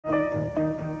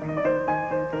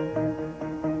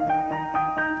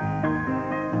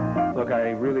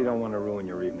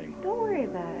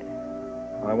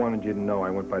I wanted you to know I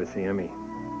went by to see Emmy.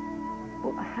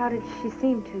 Well, how did she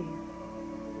seem to you?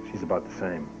 She's about the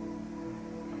same.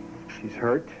 She's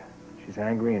hurt, she's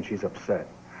angry, and she's upset.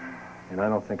 And I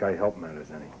don't think I help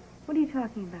matters any. What are you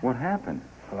talking about? What happened?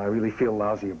 Well, I really feel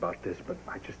lousy about this, but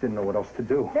I just didn't know what else to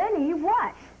do. Benny,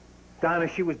 what? Donna,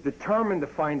 she was determined to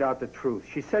find out the truth.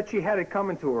 She said she had it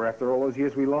coming to her after all those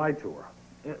years we lied to her.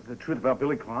 Yeah, the truth about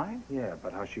Billy Clyde? Yeah,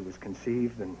 about how she was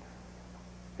conceived and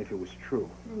if it was true.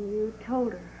 And you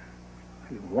told her. I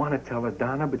didn't want to tell her,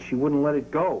 Donna, but she wouldn't let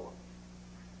it go.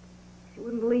 She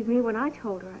wouldn't believe me when I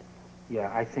told her.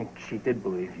 Yeah, I think she did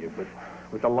believe you, but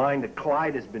with the line that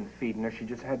Clyde has been feeding her, she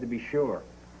just had to be sure.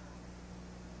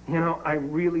 You know, I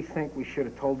really think we should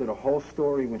have told her the whole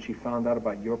story when she found out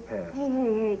about your past.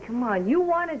 Hey, come on. You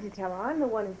wanted to tell her. I'm the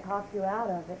one who talked you out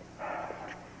of it.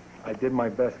 I did my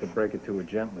best to break it to her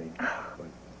gently, but...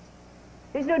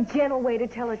 There's no gentle way to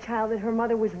tell a child that her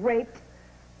mother was raped.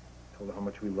 Told her how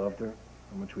much we loved her,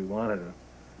 how much we wanted her.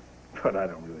 But I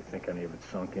don't really think any of it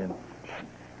sunk in.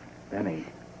 Benny,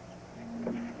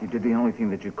 you did the only thing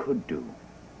that you could do.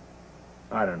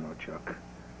 I don't know, Chuck.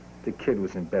 The kid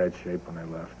was in bad shape when I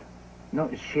left. No,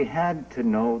 she had to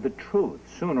know the truth.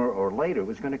 Sooner or later it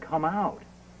was going to come out.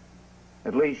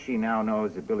 At least she now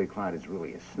knows that Billy Clyde is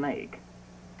really a snake.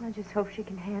 I just hope she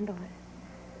can handle it.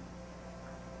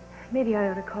 Maybe I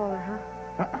ought to call her,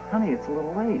 huh? Honey, it's a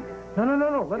little late.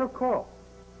 No. Let her call.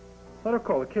 Let her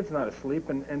call. The kid's not asleep,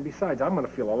 and besides, I'm going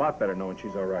to feel a lot better knowing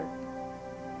she's all right.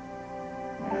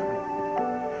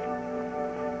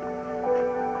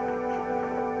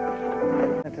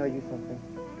 Can I tell you something?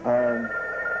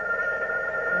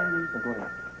 Go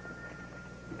ahead.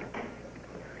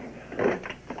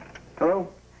 Hello?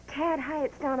 Tad, hi,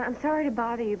 it's Donna. I'm sorry to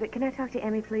bother you, but can I talk to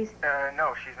Emmy, please?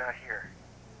 No, she's not here.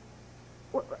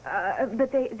 Well,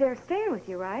 but they're staying with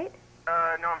you, right?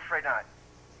 No, I'm afraid not.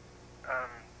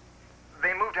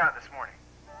 They moved out this morning.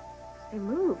 They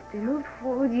moved? They moved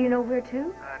for, do you know where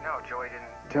to? No, Joey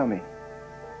didn't. Tell me.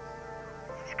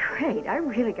 It's great. I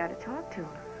really got to talk to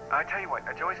her. I tell you what,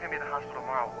 Joey's gonna be at the hospital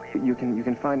tomorrow. You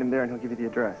can find him there and he'll give you the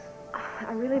address.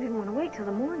 I really didn't want to wait till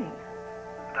the morning.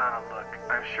 Donna, look,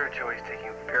 I'm sure Joey's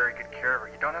taking very good care of her.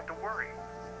 You don't have to worry.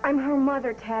 I'm her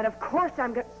mother, Tad. Of course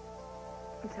I'm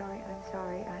I'm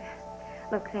sorry.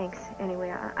 Look, thanks. Anyway,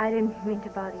 I didn't mean to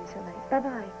bother you so late.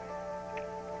 Bye-bye.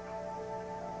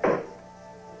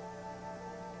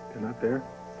 They're not there?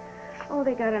 Oh,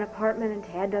 they got an apartment and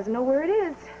Tad doesn't know where it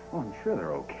is. Oh, I'm sure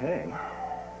they're okay.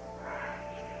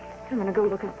 I'm gonna go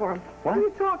looking for him. What are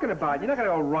you talking about? You're not gonna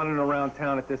go running around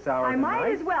town at this hour I of the might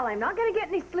night. as well. I'm not gonna get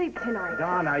any sleep tonight.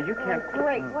 Donna, you can't... Oh,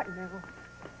 great. What now?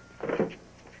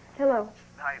 Hello.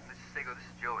 Hi, Mrs. Sago, this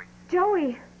is Joey.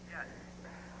 Joey. Yes.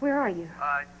 Where are you?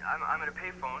 I'm at a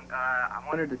payphone. I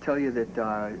wanted to tell you that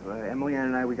Emily Ann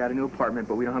and I, we got a new apartment,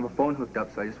 but we don't have a phone hooked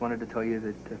up, so I just wanted to tell you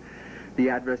that the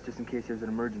address, just in case there's an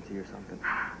emergency or something.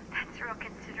 That's real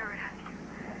considerate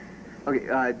of you.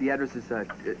 Okay, the address is,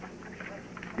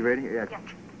 you ready? Yeah.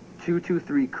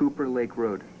 223 Cooper Lake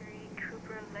Road.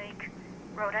 Cooper Lake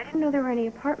Road. I didn't know there were any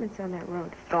apartments on that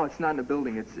road. No, it's not in a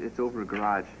building. It's over a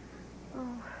garage. Oh.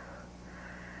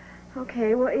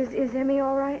 Okay, well, is Emmy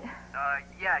all right?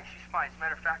 Yeah, she's fine. As a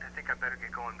matter of fact, I think I better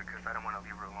get going because I don't want to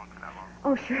leave her alone for that long.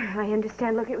 Oh, sure, I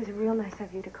understand. Look, it was real nice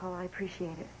of you to call. I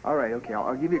appreciate it. All right, okay.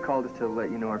 I'll give you a call just to let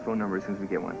you know our phone number as soon as we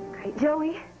get one. Great.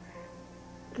 Joey,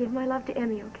 give my love to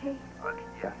Emmy, okay?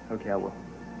 Yeah, okay, I will.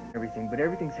 Everything, but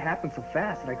everything's happened so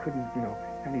fast that I couldn't,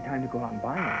 have any time to go out and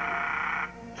buy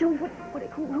them. Joey, who?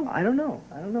 I don't know.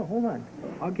 Hold on.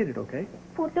 I'll get it, okay?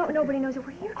 Well, nobody knows it.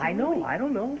 We're here, Joey. I know. I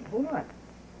don't know. Hold on.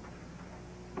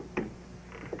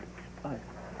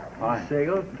 Hi.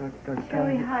 Sago, Dr.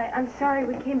 Joey, hi. I'm sorry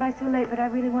we came by so late, but I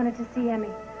really wanted to see Emmy.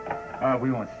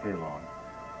 We won't stay long.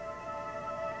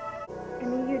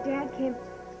 Emmy, your dad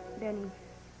Benny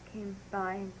came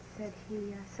by and said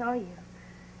he saw you.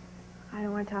 I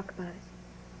don't want to talk about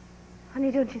it. Honey,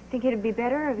 don't you think it'd be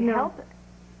better if you help?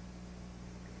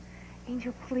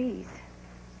 Angel, please.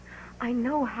 I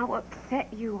know how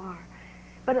upset you are.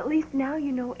 But at least now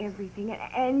you know everything,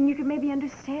 and you can maybe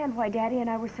understand why Daddy and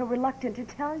I were so reluctant to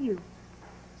tell you.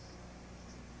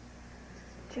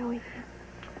 Joey.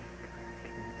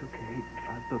 It's okay.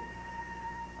 Look,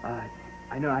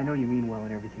 I know you mean well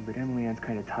and everything, but Emily Ann's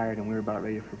kind of tired, and we're about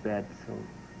ready for bed, so...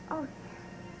 Oh,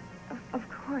 of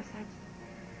course.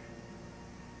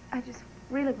 I just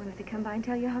really wanted to come by and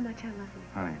tell you how much I love you.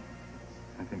 Honey,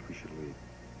 I think we should leave.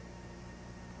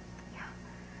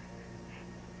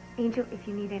 Angel, if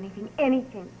you need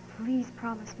anything, please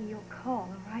promise me you'll call,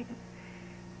 all right?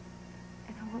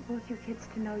 And I want both your kids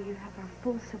to know you have our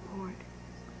full support.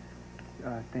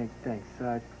 Thanks.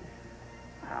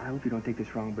 I hope you don't take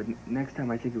this wrong, but next time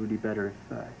I think it would be better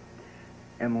if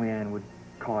Emily Ann would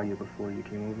call you before you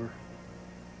came over.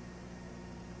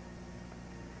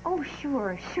 Oh,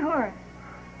 sure, sure.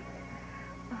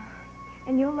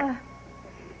 And you'll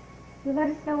let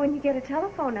us know when you get a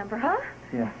telephone number, huh?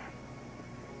 Yeah.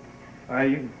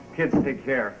 You kids take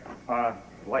care.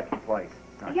 Like the place.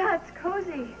 Yeah, it's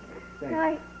cozy. Thanks.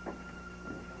 Night.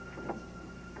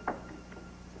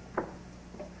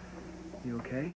 You okay?